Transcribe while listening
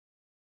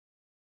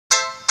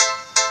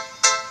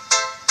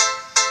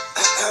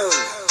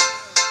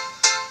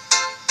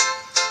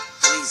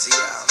easy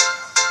out.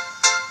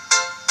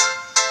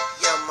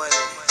 Young money,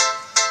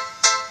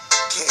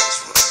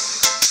 cash money.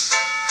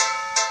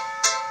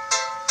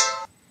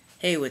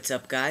 Hey, what's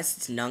up, guys?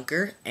 It's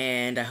Nunnker,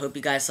 and I hope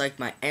you guys liked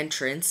my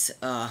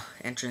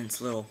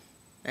little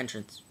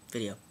entrance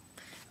video.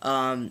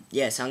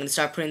 Yeah, so I'm gonna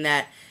start putting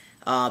that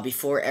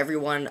before every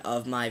one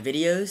of my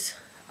videos.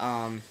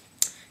 I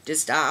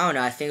don't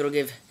know. I think it'll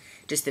give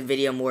just the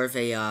video more of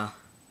a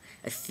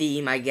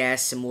theme, I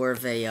guess, and more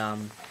of a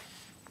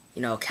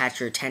catch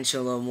your attention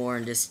a little more,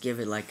 and just give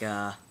it like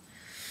a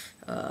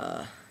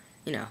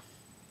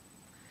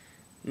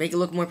make it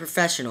look more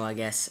professional, I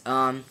guess.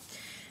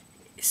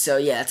 So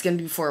yeah, that's gonna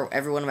be for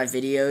every one of my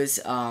videos.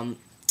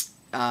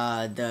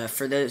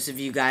 For those of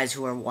you guys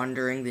who are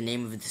wondering, the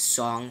name of the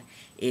song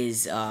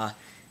is "The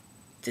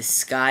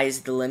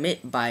Sky's the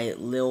Limit" by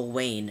Lil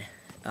Wayne.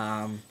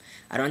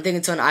 I don't think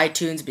it's on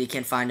iTunes, but you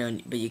can find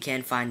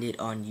it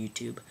on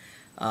YouTube.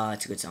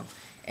 It's a good song.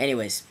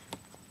 Anyways,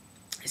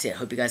 so yeah,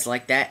 hope you guys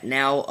like that.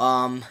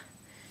 Now,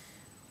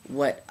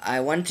 what I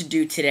wanted to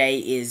do today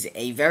is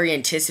a very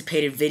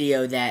anticipated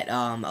video that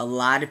a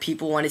lot of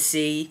people want to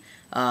see.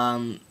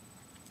 And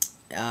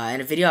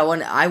a video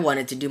I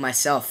wanted to do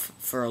myself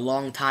for a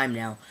long time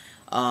now.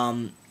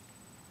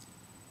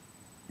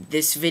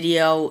 This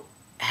video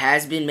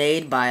has been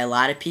made by a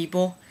lot of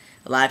people.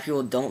 A lot of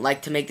people don't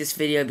like to make this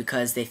video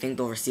because they think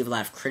they'll receive a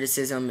lot of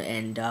criticism,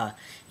 and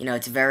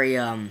it's a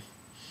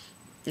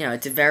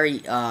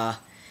very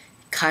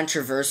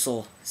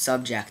controversial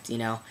subject.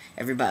 A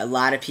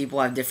lot of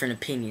people have different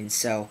opinions.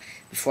 So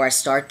before I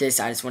start this,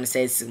 I just want to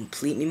say it's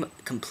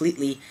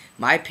completely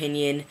my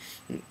opinion.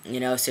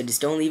 So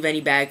just don't leave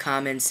any bad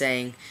comments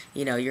saying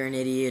you're an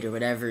idiot or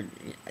whatever.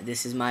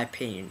 This is my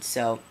opinion.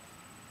 So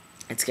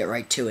let's get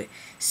right to it.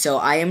 So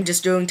I am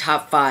just doing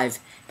top 5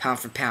 pound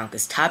for pound,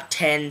 because top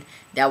 10,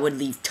 that would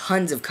leave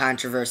tons of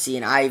controversy,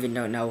 and I even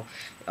don't know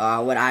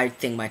what I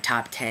think my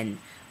top 10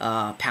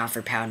 pound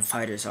for pound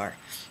fighters are.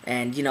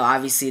 And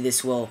obviously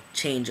this will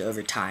change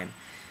over time.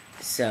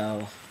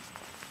 So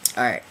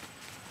alright,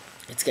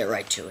 let's get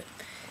right to it.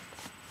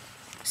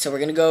 So we're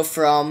gonna go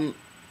from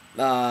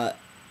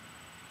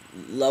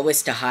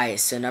lowest to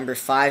highest. So number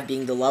 5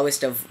 being the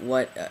lowest of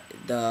what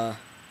the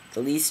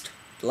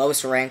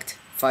lowest ranked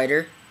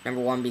fighter.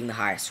 Number 1 being the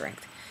highest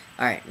ranked.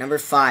 Alright, number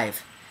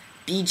 5,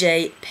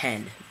 BJ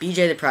Penn.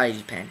 BJ the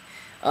Prodigy Penn.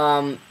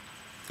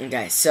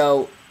 Okay,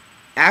 so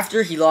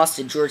after he lost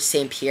to George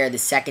St. Pierre the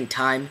second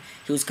time,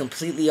 he was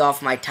completely off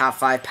my top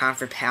 5 pound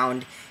for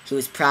pound. He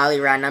was probably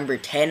around number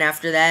 10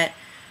 after that.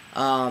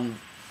 I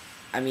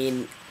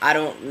mean, I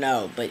don't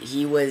know, but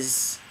he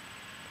was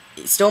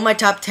still in my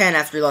top 10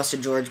 after he lost to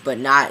George, but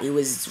he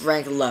was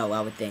ranked low,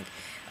 I would think.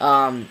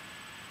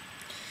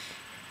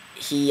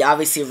 He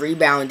obviously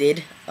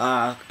rebounded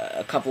a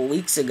couple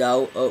weeks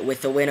ago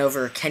with a win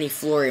over Kenny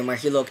Florian, where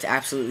he looked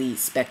absolutely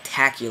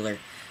spectacular.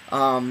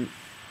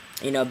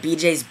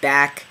 BJ's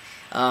back.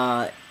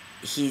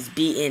 He's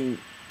beaten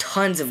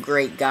tons of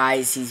great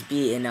guys. He's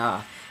beaten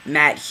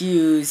Matt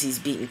Hughes. He's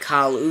beaten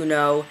Kyle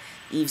Uno,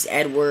 Yves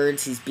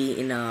Edwards. He's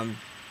beaten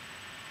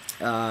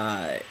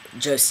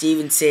Joe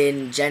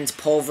Stevenson, Jens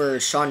Pulver,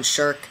 Sean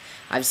Shirk.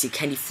 Obviously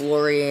Kenny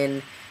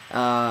Florian.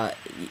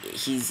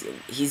 He's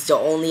the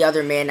only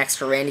other man next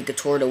to Randy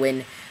Couture to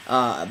win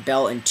a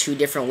belt in 2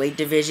 different weight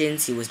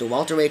divisions. He was the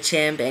welterweight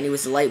champ and he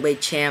was the lightweight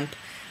champ.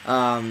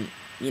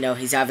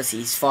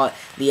 He's fought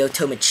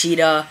Lyoto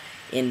Machida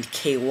in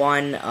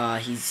K1.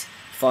 He's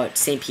fought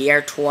St.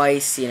 Pierre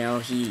twice.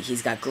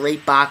 He's got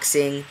great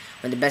boxing,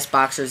 one of the best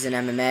boxers in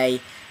MMA.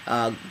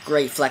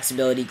 Great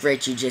flexibility,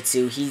 great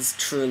jiu-jitsu. He's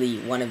truly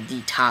one of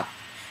the top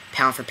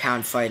pound for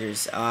pound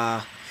fighters.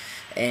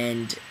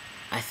 And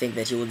I think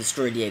that he will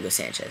destroy Diego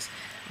Sanchez.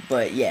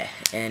 But yeah,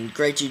 and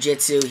great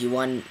jiu-jitsu. He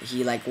won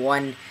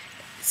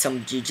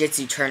some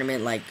jiu-jitsu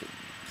tournament, like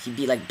he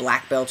beat like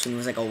black belts when he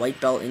was like a white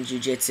belt in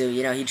jiu-jitsu.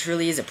 He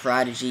truly is a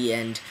prodigy,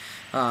 and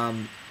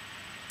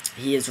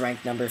he is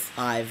ranked number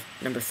 5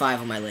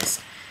 on my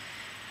list.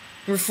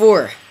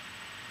 Number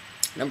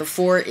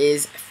 4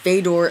 is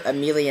Fedor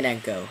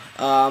Emelianenko.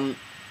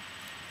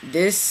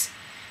 This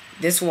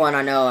one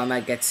I know I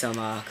might get some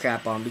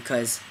crap on,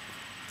 because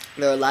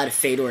there are a lot of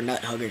Fedor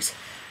nut huggers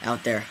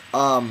out there.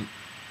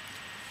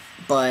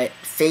 But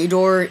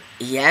Fedor,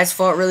 he has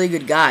fought really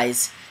good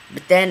guys,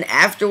 but then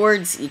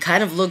afterwards, you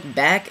kind of look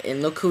back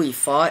and look who he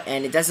fought,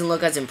 and it doesn't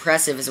look as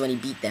impressive as when he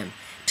beat them.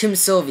 Tim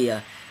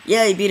Sylvia,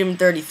 yeah, he beat him in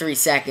 36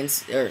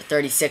 seconds,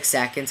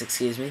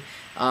 excuse me.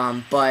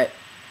 But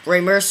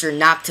Ray Mercer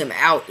knocked him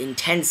out in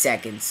 10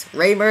 seconds.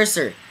 Ray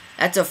Mercer,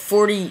 that's a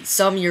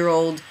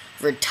 40-some-year-old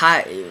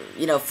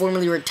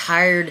formerly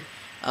retired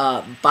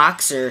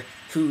boxer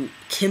who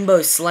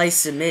Kimbo Slice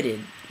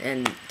submitted,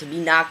 and to be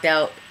knocked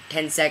out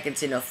 10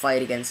 seconds in a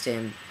fight against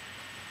him,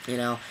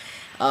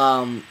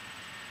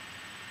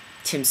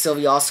 Tim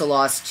Sylvia also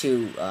lost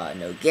to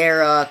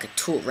Nogueira.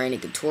 Randy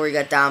Couture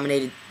got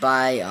dominated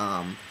by.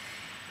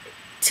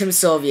 Tim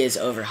Sylvia is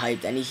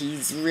overhyped, and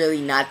he's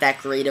really not that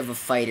great of a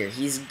fighter.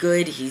 He's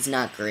good, he's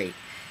not great.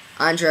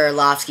 Andrei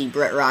Arlovsky,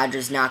 Brett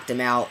Rogers knocked him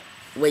out.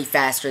 way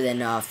faster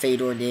than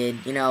Fedor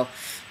did, you know.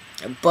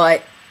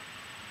 But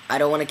I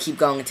don't want to keep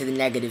going into the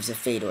negatives of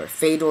Fedor.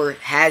 Fedor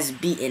has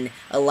beaten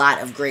a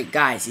lot of great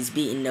guys. He's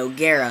beaten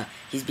Nogueira.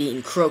 He's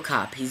beaten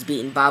Krokop. He's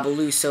beaten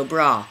Babalu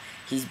Sobral.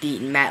 He's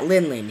beaten Matt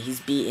Lindland. He's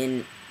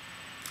beaten,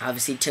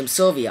 obviously, Tim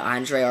Sylvia,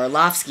 Andrei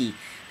Arlovsky.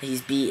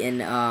 He's beaten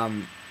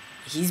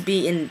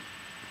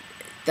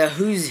the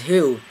who's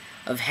who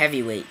of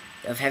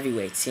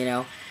heavyweights, you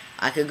know.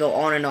 I could go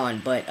on and on,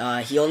 but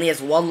he only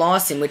has one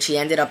loss in which he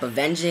ended up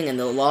avenging, and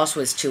the loss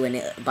was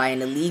by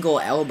an illegal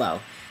elbow.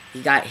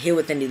 He got hit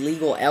with an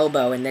illegal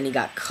elbow, and then he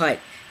got cut,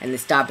 and they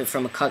stopped it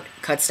from a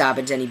cut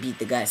stoppage, and he beat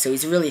the guy. So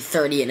he's really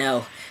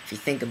 30-0 if you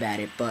think about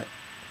it. But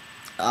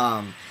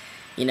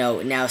you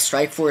know, now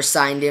Strikeforce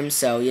signed him,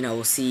 so you know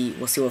we'll see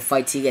what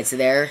fights he gets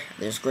there.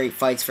 There's great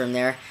fights from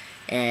there,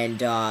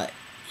 and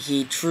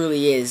he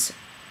truly is,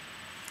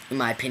 in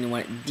my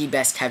opinion, the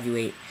best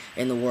heavyweight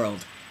in the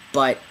world,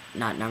 but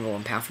not number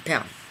one pound for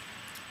pound.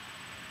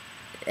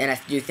 And I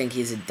do think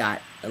he's a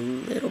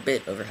little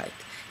bit overhyped.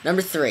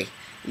 Number 3,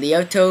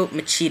 Lyoto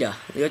Machida.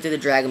 Lyoto the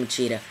Dragon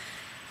Machida.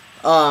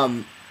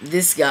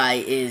 This guy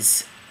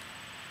is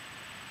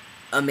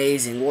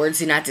amazing. Words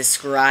do not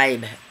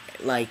describe,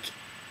 like,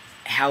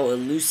 how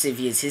elusive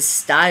he is. His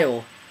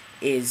style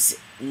is,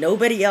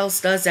 nobody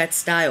else does that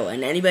style,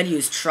 and anybody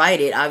who's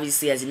tried it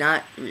obviously has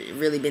not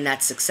really been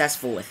that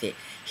successful with it.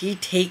 He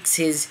takes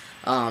his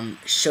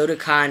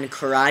Shotokan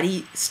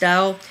karate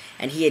style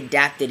and he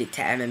adapted it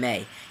to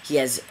MMA. He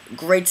has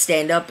great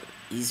stand-up.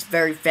 He's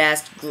very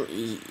fast.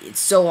 It's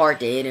so hard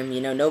to hit him.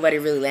 You know, nobody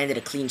really landed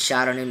a clean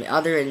shot on him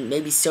other than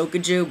maybe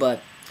Sokoju,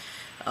 but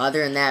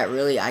other than that,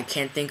 really, I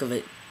can't think of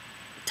a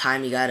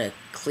time he got a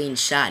clean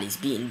shot. He's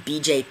beaten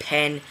BJ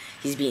Penn.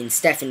 He's beaten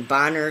Stephan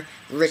Bonner,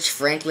 Rich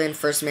Franklin,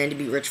 first man to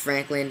beat Rich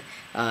Franklin.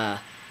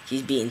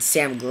 He's beaten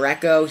Sam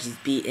Greco. He's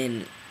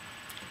beaten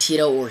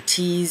Tito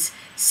Ortiz,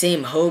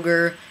 Sam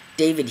Hoger,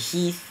 David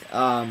Heath.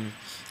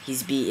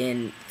 He's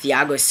beaten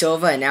Thiago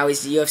Silva, and now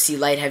he's the UFC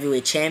light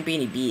heavyweight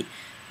champion. He beat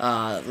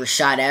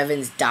Rashad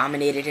Evans,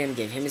 dominated him,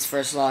 gave him his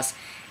first loss.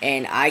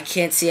 And I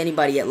can't see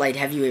anybody at light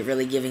heavyweight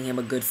really giving him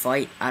a good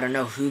fight. I don't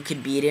know who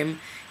could beat him.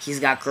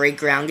 He's got great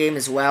ground game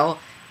as well.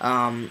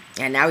 And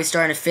now he's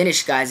starting to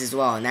finish guys as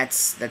well, and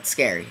that's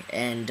scary.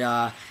 And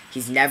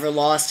he's never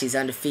lost. He's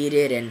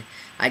undefeated, and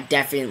I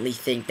definitely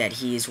think that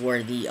he is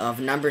worthy of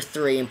number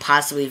 3 and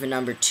possibly even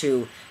number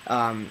 2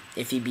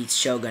 if he beats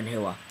Shogun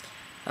Rua.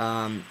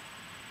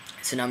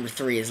 So number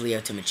 3 is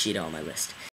Lyoto Machida on my list.